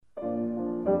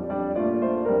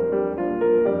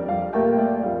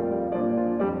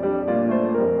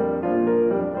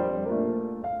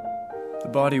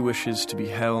body wishes to be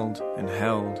held,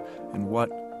 and what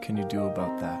can you do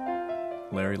about that?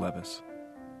 Larry Levis.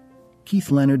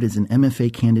 Keith Leonard is an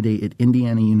MFA candidate at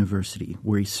Indiana University,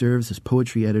 where he serves as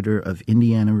poetry editor of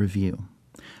Indiana Review,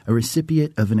 a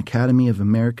recipient of an Academy of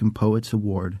American Poets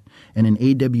Award and an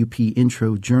AWP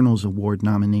Intro Journals Award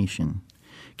nomination.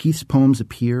 Keith's poems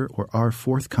appear or are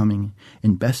forthcoming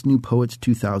in Best New Poets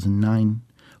 2009,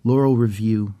 Laurel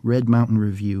Review, Red Mountain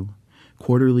Review,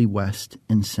 Quarterly West,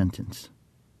 and Sentence.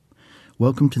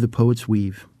 Welcome to The Poet's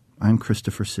Weave. I'm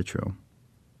Christopher Citro.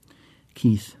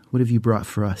 Keith, what have you brought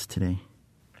for us today?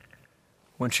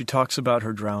 When she talks about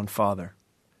her drowned father.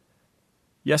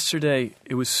 Yesterday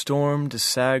it was storm to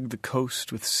sag the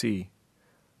coast with sea,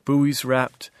 buoys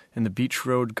wrapped in the beach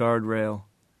road guardrail,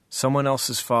 someone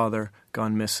else's father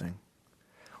gone missing.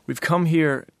 We've come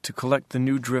here to collect the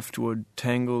new driftwood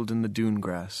tangled in the dune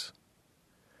grass.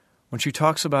 When she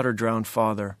talks about her drowned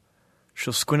father,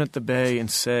 she'll squint at the bay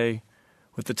and say,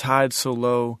 with the tide so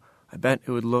low, I bet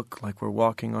it would look like we're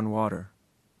walking on water.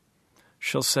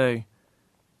 She'll say,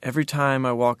 every time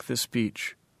I walk this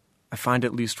beach, I find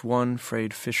at least one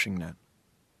frayed fishing net.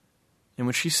 And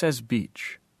when she says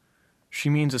beach, she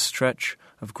means a stretch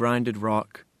of grinded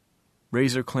rock,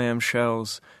 razor clam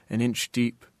shells an inch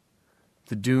deep,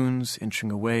 the dunes inching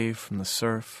away from the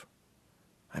surf.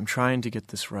 I'm trying to get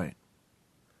this right.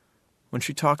 When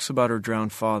she talks about her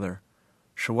drowned father,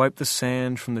 she'll wipe the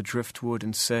sand from the driftwood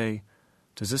and say,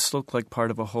 does this look like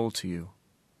part of a whole to you?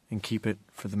 And keep it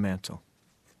for the mantle.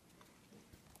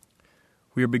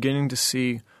 We are beginning to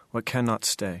see what cannot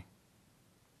stay.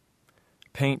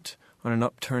 Paint on an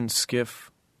upturned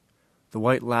skiff, the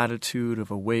white latitude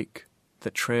of a wake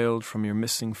that trailed from your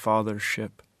missing father's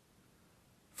ship.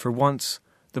 For once,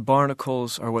 the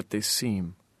barnacles are what they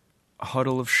seem, a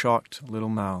huddle of shocked little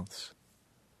mouths.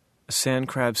 A sand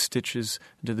crab stitches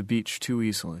into the beach too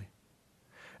easily,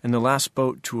 and the last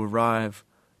boat to arrive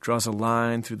draws a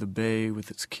line through the bay with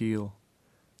its keel.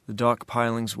 The dock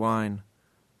pilings whine,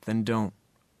 then don't.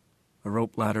 A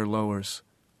rope ladder lowers,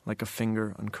 like a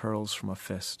finger uncurls from a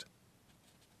fist.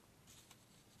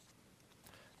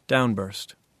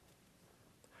 Downburst.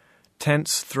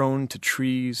 Tents thrown to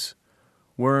trees,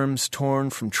 worms torn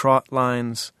from trot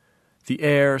lines, the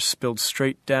air spilled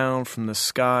straight down from the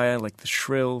sky like the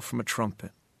shrill from a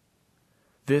trumpet.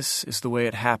 This is the way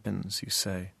it happens, you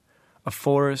say. A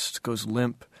forest goes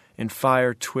limp and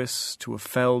fire twists to a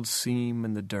felled seam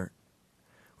in the dirt,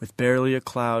 with barely a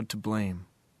cloud to blame.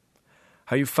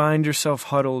 How you find yourself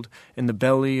huddled in the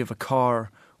belly of a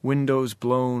car, windows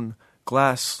blown,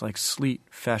 glass like sleet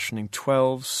fashioning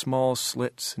 12 small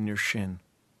slits in your shin.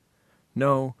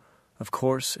 No, of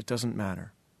course it doesn't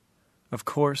matter. Of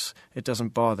course it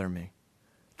doesn't bother me.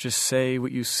 Just say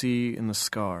what you see in the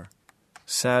scar,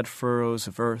 sad furrows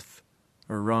of earth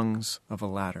or rungs of a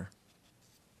ladder.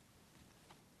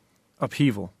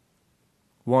 Upheaval.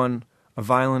 1. A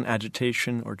violent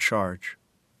agitation or charge.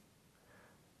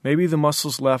 Maybe the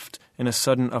muscles left in a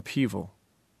sudden upheaval,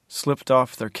 slipped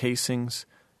off their casings,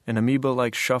 and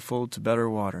amoeba-like shuffled to better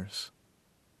waters.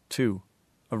 2.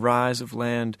 A rise of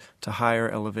land to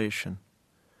higher elevation.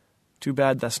 Too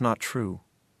bad that's not true,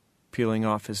 peeling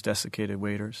off his desiccated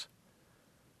waders.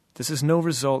 This is no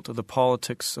result of the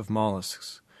politics of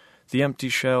mollusks, the empty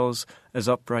shells as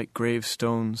upright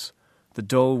gravestones, the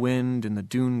dull wind in the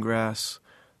dune grass,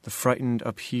 the frightened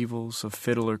upheavals of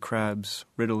fiddler crabs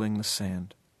riddling the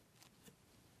sand.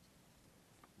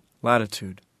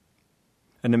 Latitude.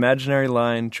 An imaginary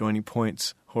line joining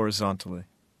points horizontally.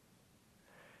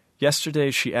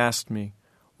 Yesterday she asked me,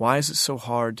 why is it so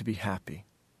hard to be happy?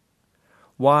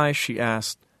 Why, she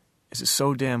asked, is it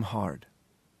so damn hard?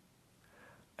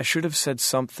 I should have said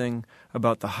something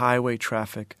about the highway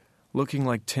traffic looking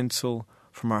like tinsel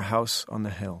from our house on the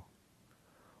hill,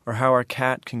 or how our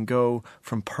cat can go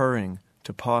from purring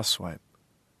to paw swipe,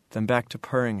 then back to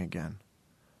purring again,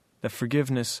 that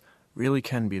forgiveness really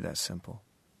can be that simple,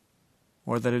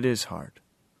 or that it is hard,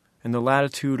 and the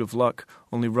latitude of luck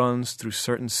only runs through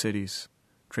certain cities,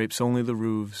 drapes only the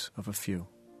roofs of a few.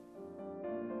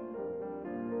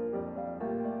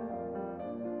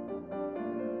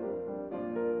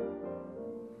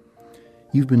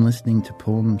 You've been listening to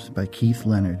poems by Keith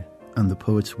Leonard on The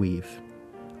Poet's Weave.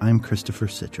 I'm Christopher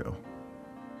Citro.